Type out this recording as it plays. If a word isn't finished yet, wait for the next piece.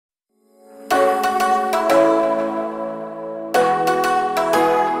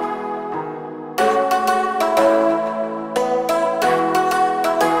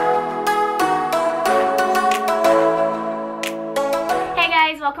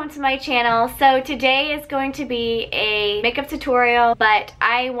welcome to my channel. So today is going to be a makeup tutorial, but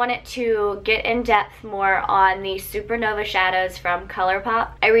I wanted to get in depth more on the Supernova shadows from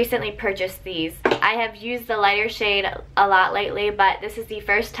ColourPop. I recently purchased these. I have used the lighter shade a lot lately, but this is the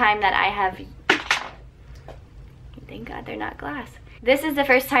first time that I have, thank God they're not glass. This is the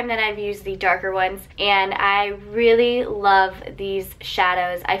first time that I've used the darker ones, and I really love these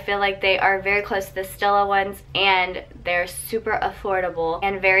shadows. I feel like they are very close to the Stila ones, and they're super affordable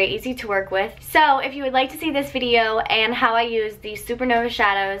and very easy to work with. So if you would like to see this video and how I use the Supernova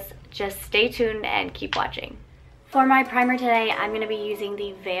shadows, just stay tuned and keep watching. For my primer today, I'm going to be using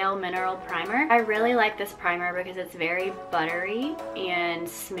the Veil Mineral Primer. I really like this primer because it's very buttery and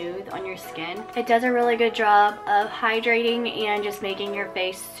smooth on your skin. It does a really good job of hydrating and just making your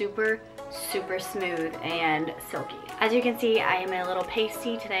face super smooth and silky. As you can see, I am a little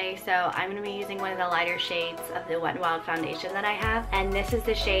pasty today, so I'm going to be using one of the lighter shades of the Wet n Wild foundation that I have. And this is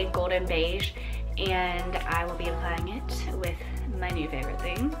the shade Golden Beige, and I will be applying it with my new favorite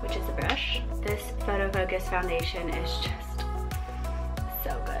thing, which is a brush. This Photo Focus foundation is just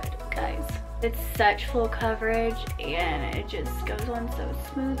so good, guys. It's such full coverage and it just goes on so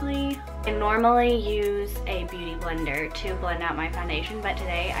smoothly. I normally use a beauty blender to blend out my foundation, but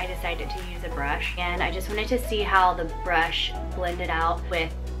today I decided to use a brush, and I just wanted to see how the brush blended out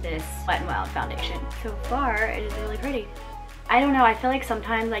with this Wet n Wild foundation. So far, it is really pretty. I don't know, I feel like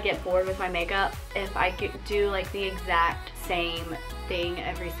sometimes I get bored with my makeup if I do like the exact same thing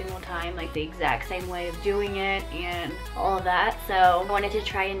every single time, like the exact same way of doing it and all of that. So I wanted to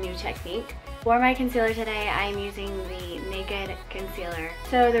try a new technique. For my concealer today, I'm using the Naked Concealer.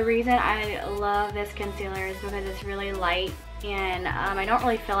 So the reason I love this concealer is because it's really light, and I don't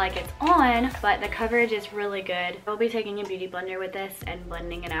really feel like it's on, but the coverage is really good. I'll be taking a beauty blender with this and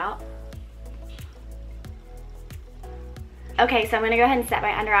blending it out. Okay, so I'm going to go ahead and set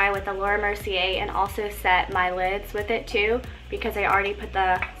my under eye with the Laura Mercier, and also set my lids with it too, because I already put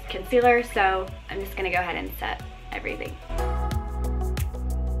the concealer, so I'm just going to go ahead and set everything.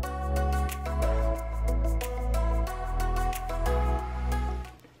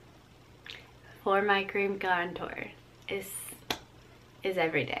 For my cream contour is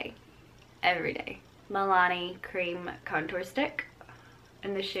every day. Milani Cream Contour Stick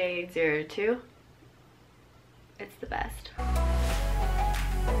in the shade 02. It's the best.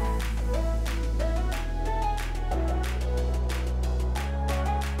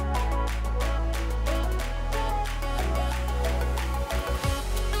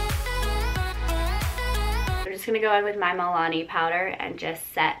 I'm just gonna go in with my Milani powder and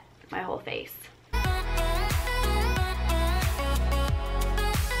just set my whole face.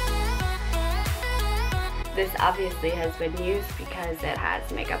 This obviously has been used because it has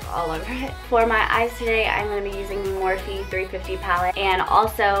makeup all over it. For my eyes today, I'm going to be using the MORPHE 350 palette, and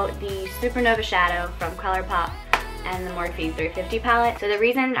also the Supernova Shadow from ColourPop and the MORPHE 350 palette. So the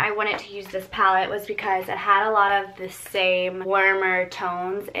reason I wanted to use this palette was because it had a lot of the same warmer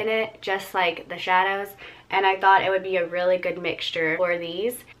tones in it, just like the shadows, and I thought it would be a really good mixture for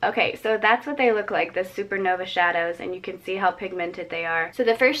these. Okay, so that's what they look like, the Supernova shadows, and you can see how pigmented they are. So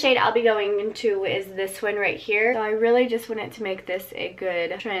the first shade I'll be going into is this one right here. So I really just wanted to make this a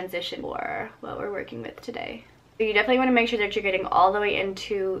good transition for what we're working with today. So you definitely want to make sure that you're getting all the way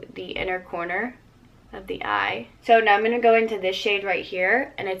into the inner corner of the eye. So now I'm going to go into this shade right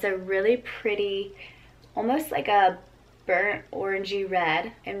here, and it's a really pretty, almost like a burnt orangey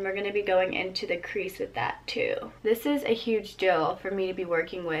red, and we're going to be going into the crease with that too. This is a huge deal for me to be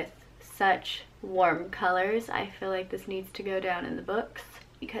working with such warm colors. I feel like this needs to go down in the books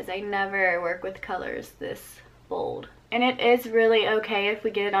because I never work with colors this bold. And it is really okay if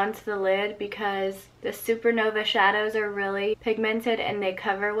we get it onto the lid because the Supernova shadows are really pigmented and they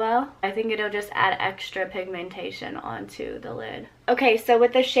cover well. I think it'll just add extra pigmentation onto the lid. Okay, so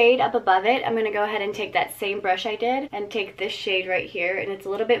with the shade up above it, I'm going to go ahead and take that same brush I did and take this shade right here, and it's a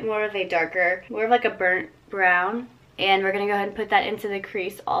little bit more of a darker, more of like a burnt brown. And we're going to go ahead and put that into the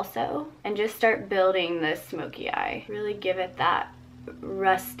crease also and just start building this smoky eye. Really give it that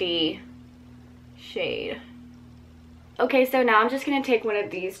rusty shade. Okay, so now I'm just going to take one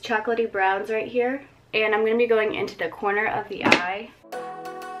of these chocolatey browns right here, and I'm going to be going into the corner of the eye.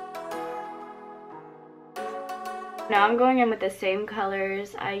 Now I'm going in with the same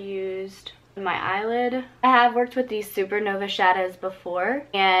colors I used in my eyelid. I have worked with these Supernova shadows before,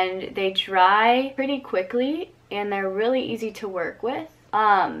 and they dry pretty quickly, and they're really easy to work with.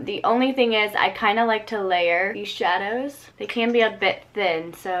 The only thing is I kind of like to layer these shadows. They can be a bit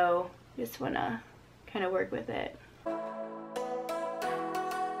thin, so just want to kind of work with it.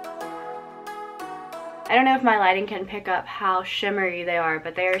 I don't know if my lighting can pick up how shimmery they are,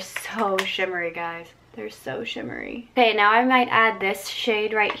 but they are so shimmery, guys. They're so shimmery. Okay, now I might add this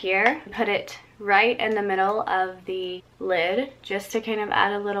shade right here. Put it right in the middle of the lid just to kind of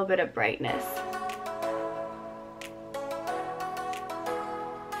add a little bit of brightness.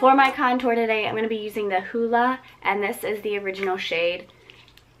 For my contour today, I'm going to be using the HOURGLASS, and this is the original shade.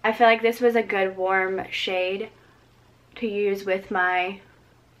 I feel like this was a good warm shade to use with my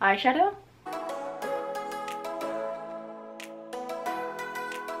eyeshadow.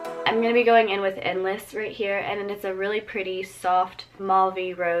 I'm going to be going in with Endless right here, and it's a really pretty soft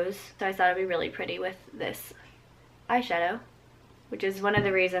mauve rose, so I thought it would be really pretty with this eyeshadow, which is one of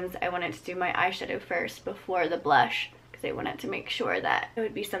the reasons I wanted to do my eyeshadow first before the blush, because I wanted to make sure that it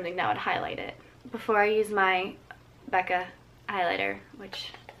would be something that would highlight it. Before I use my BECCA highlighter,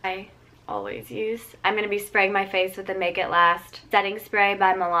 which I always use, I'm going to be spraying my face with the Make It Last setting spray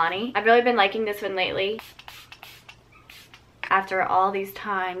by Milani. I've really been liking this one lately. After all these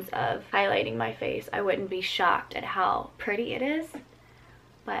times of highlighting my face, I wouldn't be shocked at how pretty it is,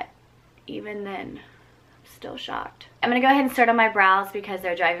 but even then, I'm still shocked. I'm going to go ahead and start on my brows because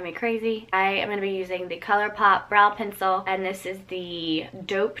they're driving me crazy. I am going to be using the ColourPop brow pencil, and this is the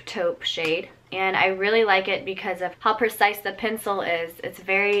Taupe shade. And I really like it because of how precise the pencil is. It's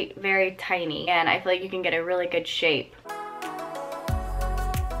very, very tiny, and I feel like you can get a really good shape.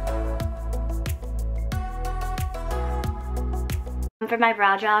 For my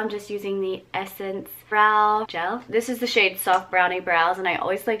brow gel, I'm just using the Essence Brow Gel. This is the shade Soft Brownie Brows, and I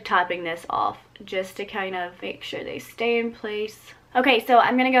always like topping this off just to kind of make sure they stay in place. Okay, so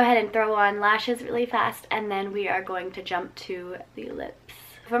I'm going to go ahead and throw on lashes really fast, and then we are going to jump to the lips.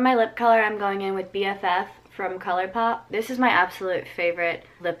 For my lip color, I'm going in with BFF from ColourPop. This is my absolute favorite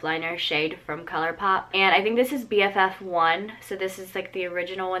lip liner shade from ColourPop, and I think this is BFF 1, so this is like the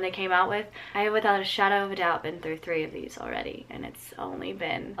original one they came out with. I have without a shadow of a doubt been through 3 of these already, and it's only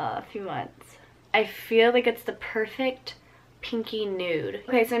been a few months. I feel like it's the perfect pinky nude.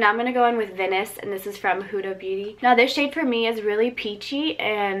 Okay, so now I'm gonna go in with Venice, and this is from Huda Beauty. Now this shade for me is really peachy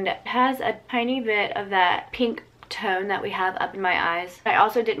and has a tiny bit of that pink tone that we have up in my eyes. I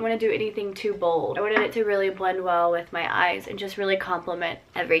also didn't want to do anything too bold. I wanted it to really blend well with my eyes and just really complement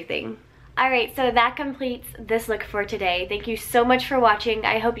everything. Alright, so that completes this look for today. Thank you so much for watching.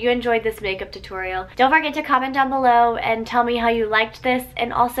 I hope you enjoyed this makeup tutorial. Don't forget to comment down below and tell me how you liked this,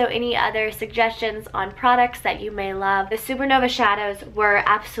 and also any other suggestions on products that you may love. The Supernova Shadows were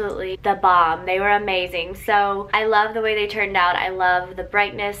absolutely the bomb. They were amazing. So I love the way they turned out. I love the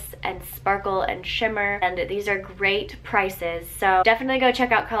brightness and sparkle and shimmer, and these are great prices. So definitely go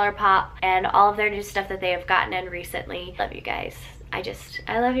check out ColourPop and all of their new stuff that they have gotten in recently. Love you guys.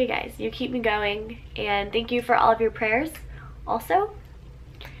 I love you guys. You keep me going, and thank you for all of your prayers. Also,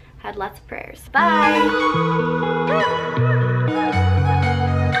 had lots of prayers. Bye!